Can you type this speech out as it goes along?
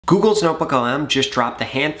Google's NotebookLM just dropped a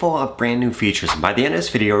handful of brand new features, and by the end of this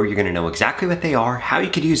video, you're gonna know exactly what they are, how you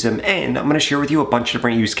could use them, and I'm gonna share with you a bunch of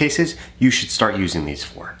different use cases you should start using these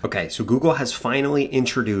for. Okay, so Google has finally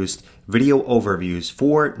introduced video overviews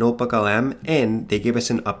for NotebookLM, and they gave us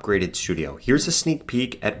an upgraded studio. Here's a sneak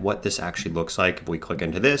peek at what this actually looks like. If we click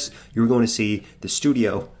into this, you're going to see the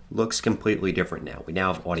studio looks completely different now. We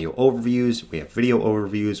now have audio overviews, we have video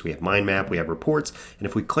overviews, we have mind map, we have reports, and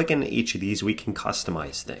if we click into each of these, we can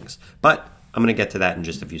customize things. But I'm gonna get to that in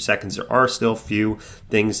just a few seconds. There are still a few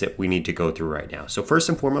things that we need to go through right now. So first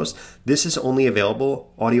and foremost, this is only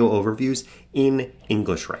available, audio overviews, in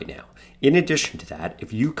English right now. In addition to that,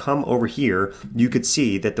 if you come over here, you could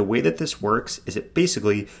see that the way that this works is it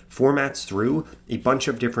basically formats through a bunch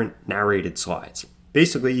of different narrated slides.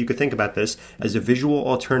 Basically, you could think about this as a visual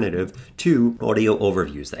alternative to audio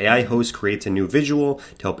overviews. The AI host creates a new visual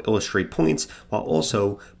to help illustrate points while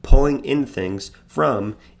also pulling in things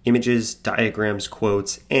from images, diagrams,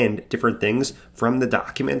 quotes, and different things from the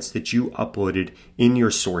documents that you uploaded in your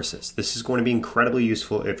sources. This is going to be incredibly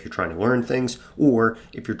useful if you're trying to learn things or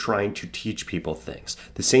if you're trying to teach people things.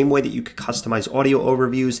 The same way that you could customize audio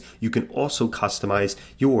overviews, you can also customize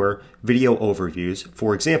your video overviews.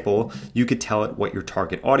 For example, you could tell it what your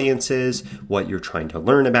target audience is, what you're trying to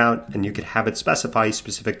learn about, and you could have it specify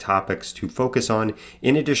specific topics to focus on.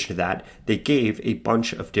 In addition to that, they gave a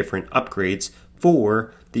bunch of different upgrades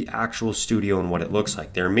for the actual studio and what it looks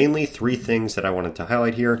like. There are mainly three things that I wanted to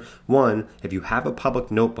highlight here. One, if you have a public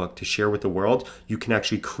notebook to share with the world, you can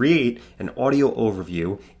actually create an audio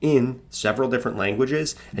overview in several different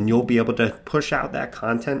languages, and you'll be able to push out that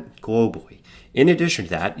content globally. In addition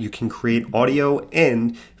to that, you can create audio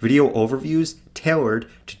and video overviews tailored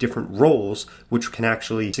to different roles, which can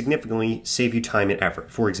actually significantly save you time and effort.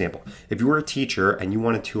 For example, if you were a teacher and you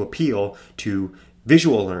wanted to appeal to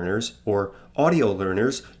visual learners or audio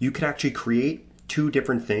learners, you could actually create two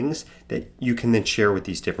different things that you can then share with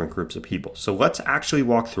these different groups of people. So let's actually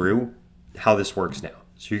walk through how this works now.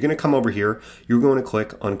 So you're going to come over here, you're going to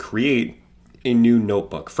click on create a new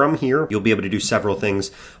notebook. From here, you'll be able to do several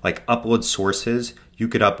things like upload sources. You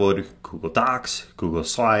could upload Google Docs, Google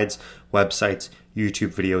Slides, websites,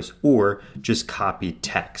 YouTube videos, or just copy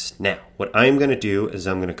text. Now, what I'm going to do is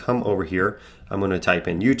I'm going to come over here. I'm going to type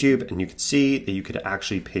in YouTube, and you can see that you could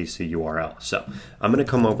actually paste the URL. So I'm going to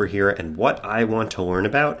come over here, and what I want to learn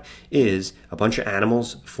about is a bunch of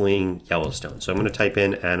animals fleeing Yellowstone. So I'm going to type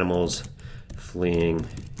in animals fleeing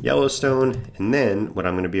Yellowstone, and then what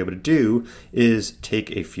I'm going to be able to do is take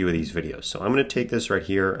a few of these videos. So I'm going to take this right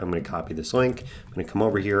here, I'm going to copy this link, I'm going to come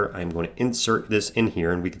over here, I'm going to insert this in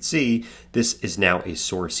here, and we can see this is now a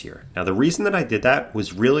source here. Now the reason that I did that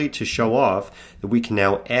was really to show off that we can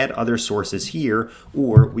now add other sources here,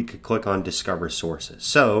 or we could click on discover sources.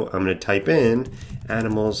 So I'm going to type in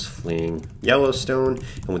animals fleeing Yellowstone,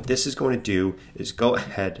 and what this is going to do is go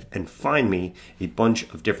ahead and find me a bunch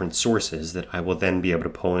of different sources that I will then be able to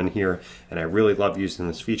pull in here. And I really love using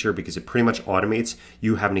this feature because it pretty much automates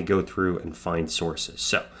you having to go through and find sources.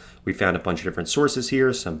 So we found a bunch of different sources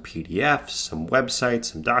here, some PDFs, some websites,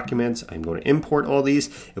 some documents. I'm going to import all these.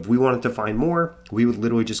 If we wanted to find more, we would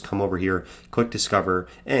literally just come over here, click discover,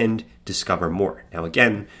 and discover more. Now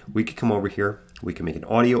again, we could come over here, we can make an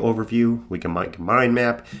audio overview, we can make a mind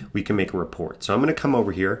map, we can make a report. So I'm going to come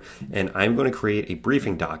over here and I'm going to create a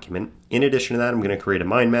briefing document. In addition to that, I'm going to create a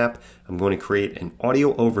mind map, I'm going to create an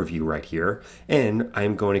audio overview right here, and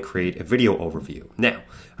I'm going to create a video overview. Now,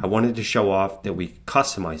 I wanted to show off that we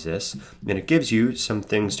customize this, and it gives you some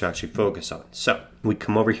things to actually focus on. So we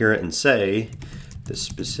come over here and say the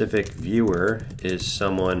specific viewer is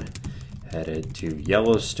someone headed to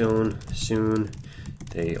Yellowstone soon.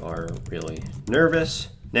 They are really nervous.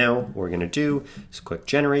 Now, what we're going to do is click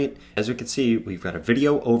generate. As we can see, we've got a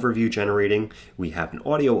video overview generating, we have an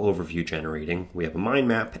audio overview generating, we have a mind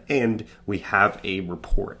map, and we have a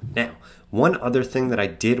report. Now, one other thing that I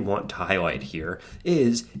did want to highlight here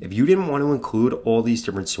is if you didn't want to include all these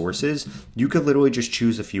different sources, you could literally just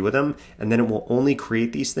choose a few of them, and then it will only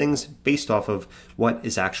create these things based off of what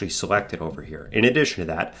is actually selected over here. In addition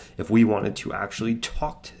to that, if we wanted to actually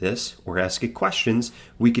talk to this or ask it questions,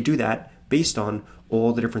 we could do that based on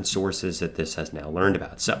all the different sources that this has now learned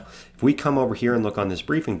about. So if we come over here and look on this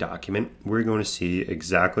briefing document, we're going to see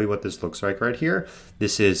exactly what this looks like right here.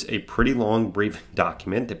 This is a pretty long briefing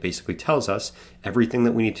document that basically tells us everything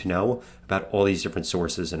that we need to know about all these different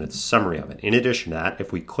sources and its summary of it. In addition to that,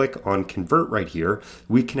 if we click on convert right here,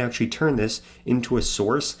 we can actually turn this into a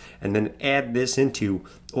source and then add this into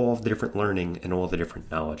all of the different learning and all the different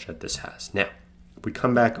knowledge that this has. Now, if we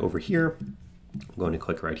come back over here, I'm going to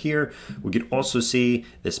click right here. We could also see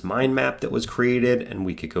this mind map that was created, and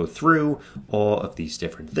we could go through all of these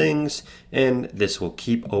different things, and this will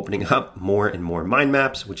keep opening up more and more mind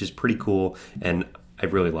maps, which is pretty cool, and I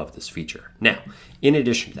really love this feature. Now, in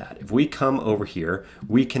addition to that, if we come over here,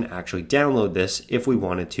 we can actually download this if we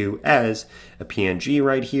wanted to as a PNG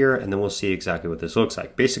right here, and then we'll see exactly what this looks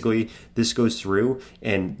like. Basically, this goes through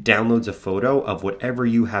and downloads a photo of whatever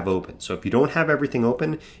you have open. So if you don't have everything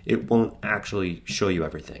open, it won't actually show you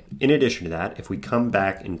everything. In addition to that, if we come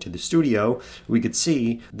back into the studio, we could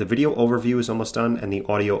see the video overview is almost done and the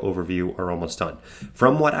audio overview are almost done.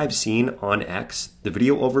 From what I've seen on X, the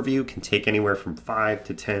video overview can take anywhere from 5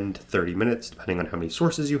 to 10 to 30 minutes, depending on how many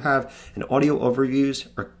sources you have, and audio overviews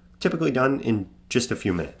are typically done in just a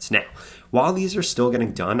few minutes. Now, while these are still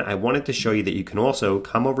getting done, I wanted to show you that you can also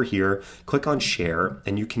come over here, click on share,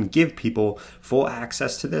 and you can give people full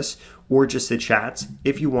access to this or just the chats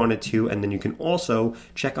if you wanted to, and then you can also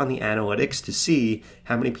check on the analytics to see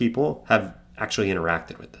how many people have actually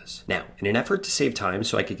interacted with this. Now, in an effort to save time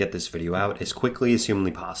so I could get this video out as quickly as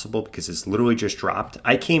humanly possible, because it's literally just dropped,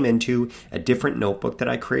 I came into a different notebook that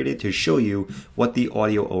I created to show you what the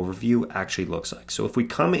audio overview actually looks like. So if we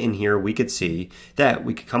come in here, we could see that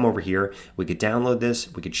we could come over here, we could download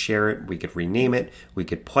this, we could share it, we could rename it, we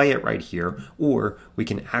could play it right here, or we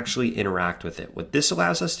can actually interact with it. What this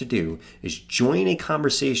allows us to do is join a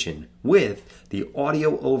conversation with the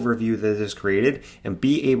audio overview that is created and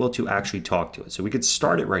be able to actually talk to it. So we could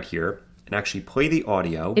start it right here and actually play the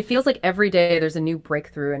audio. It feels like every day there's a new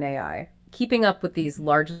breakthrough in AI. Keeping up with these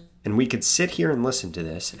large... And we could sit here and listen to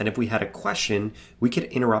this, and if we had a question, we could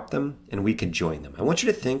interrupt them and we could join them. I want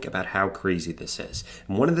you to think about how crazy this is.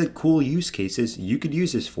 And one of the cool use cases you could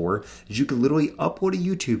use this for is you could literally upload a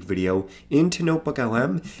YouTube video into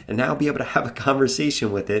NotebookLM and now be able to have a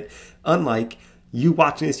conversation with it, unlike you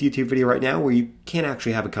watching this YouTube video right now where you can't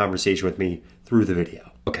actually have a conversation with me through the video.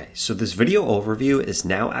 Okay, so this video overview is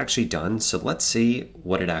now actually done, so let's see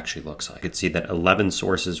what it actually looks like. You can see that 11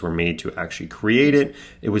 sources were made to actually create it.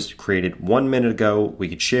 It was created 1 minute ago. We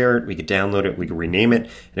could share it, we could download it, we could rename it,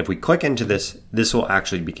 and if we click into this, this will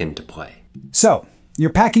actually begin to play. So,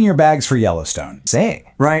 you're packing your bags for Yellowstone.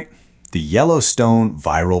 Say, right? The Yellowstone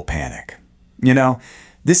viral panic. You know,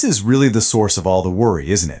 this is really the source of all the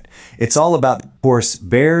worry, isn't it? It's all about, of course,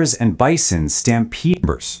 bears and bison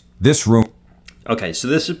stampeders. This room... Okay, so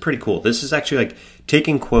this is pretty cool. This is actually like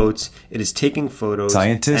taking quotes, it is taking photos,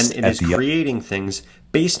 Scientists and it is creating things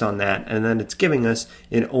based on that, and then it's giving us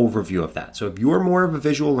an overview of that. So if you're more of a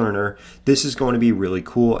visual learner, this is going to be really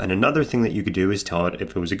cool. And another thing that you could do is tell it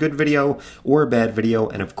if it was a good video or a bad video.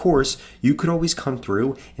 And of course, you could always come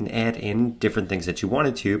through and add in different things that you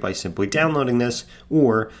wanted to by simply downloading this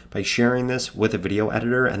or by sharing this with a video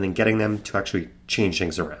editor and then getting them to actually change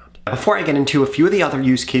things around. Before I get into a few of the other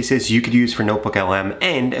use cases you could use for NotebookLM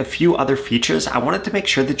and a few other features, I wanted to make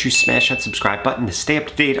sure that you smash that subscribe button to stay up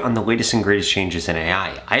to date on the latest and greatest changes in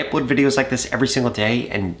AI. I upload videos like this every single day,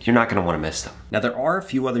 and you're not going to want to miss them. Now, there are a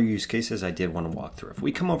few other use cases I did want to walk through. If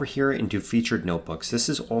we come over here and do featured notebooks, this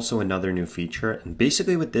is also another new feature, and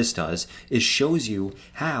basically what this does is shows you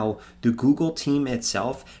how the Google team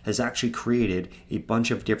itself has actually created a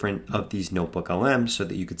bunch of different of these NotebookLMs so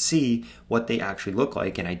that you could see what they actually look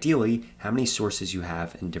like, and ideally how many sources you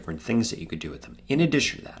have and different things that you could do with them. In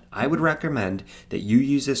addition to that, I would recommend that you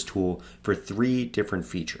use this tool for 3 different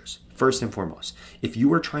features. First and foremost, if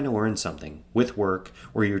you are trying to learn something with work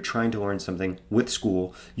or you're trying to learn something with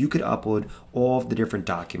school, you could upload all of the different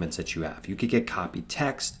documents that you have. You could get copied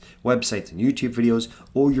text, websites and YouTube videos,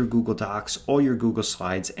 all your Google Docs, all your Google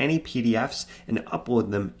Slides, any PDFs, and upload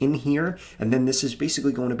them in here. And then this is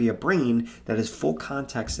basically going to be a brain that has full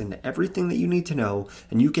context into everything that you need to know,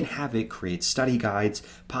 and you can have it create study guides,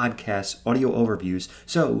 podcasts, audio overviews,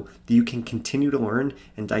 so that you can continue to learn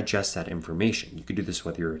and digest that information. You could do this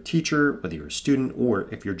whether you're a teacher, whether you're a student, or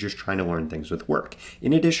if you're just trying to learn things with work.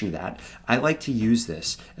 In addition to that, I like to use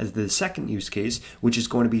this as the second use case, which is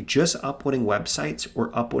going to be just uploading websites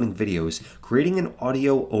or uploading videos, creating an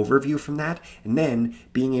audio overview from that, and then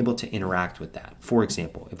being able to interact with that. For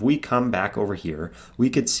example, if we come back over here, we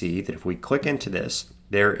could see that if we click into this,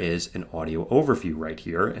 there is an audio overview right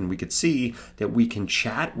here, and we could see that we can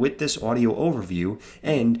chat with this audio overview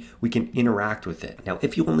and we can interact with it. Now,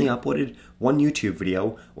 if you only uploaded one YouTube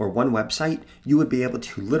video or one website, you would be able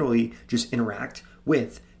to literally just interact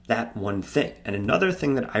with that one thing. And another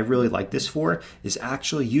thing that I really like this for is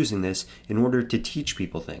actually using this in order to teach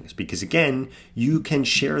people things, because again, you can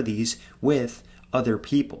share these with other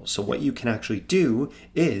people. So what you can actually do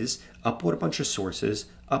is upload a bunch of sources,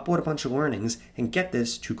 upload a bunch of learnings, and get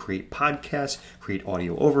this to create podcasts, create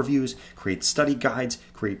audio overviews, create study guides,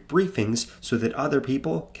 create briefings so that other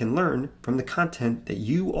people can learn from the content that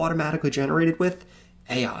you automatically generated with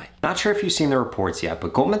AI. Not sure if you've seen the reports yet,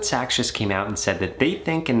 but Goldman Sachs just came out and said that they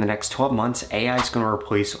think in the next 12 months, AI is going to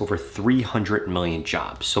replace over 300 million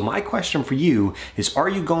jobs. So my question for you is, are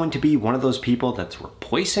you going to be one of those people that's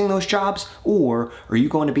replacing those jobs, or are you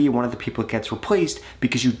going to be one of the people that gets replaced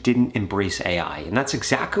because you didn't embrace AI? And that's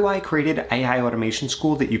exactly why I created AI Automation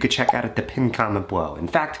School that you could check out at the pinned comment below. In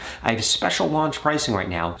fact, I have special launch pricing right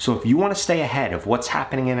now. So if you want to stay ahead of what's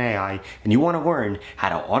happening in AI and you want to learn how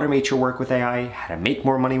to automate your work with AI, how to make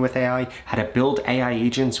more money with AI, how to build AI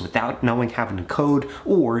agents without knowing having to code,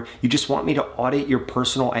 or you just want me to audit your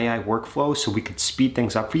personal AI workflow so we could speed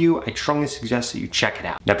things up for you, I strongly suggest that you check it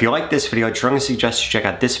out. Now, if you like this video, I strongly suggest you check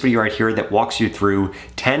out this video right here that walks you through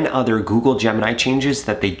 10 other Google Gemini changes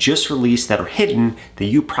that they just released that are hidden that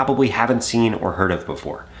you probably haven't seen or heard of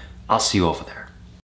before. I'll see you over there.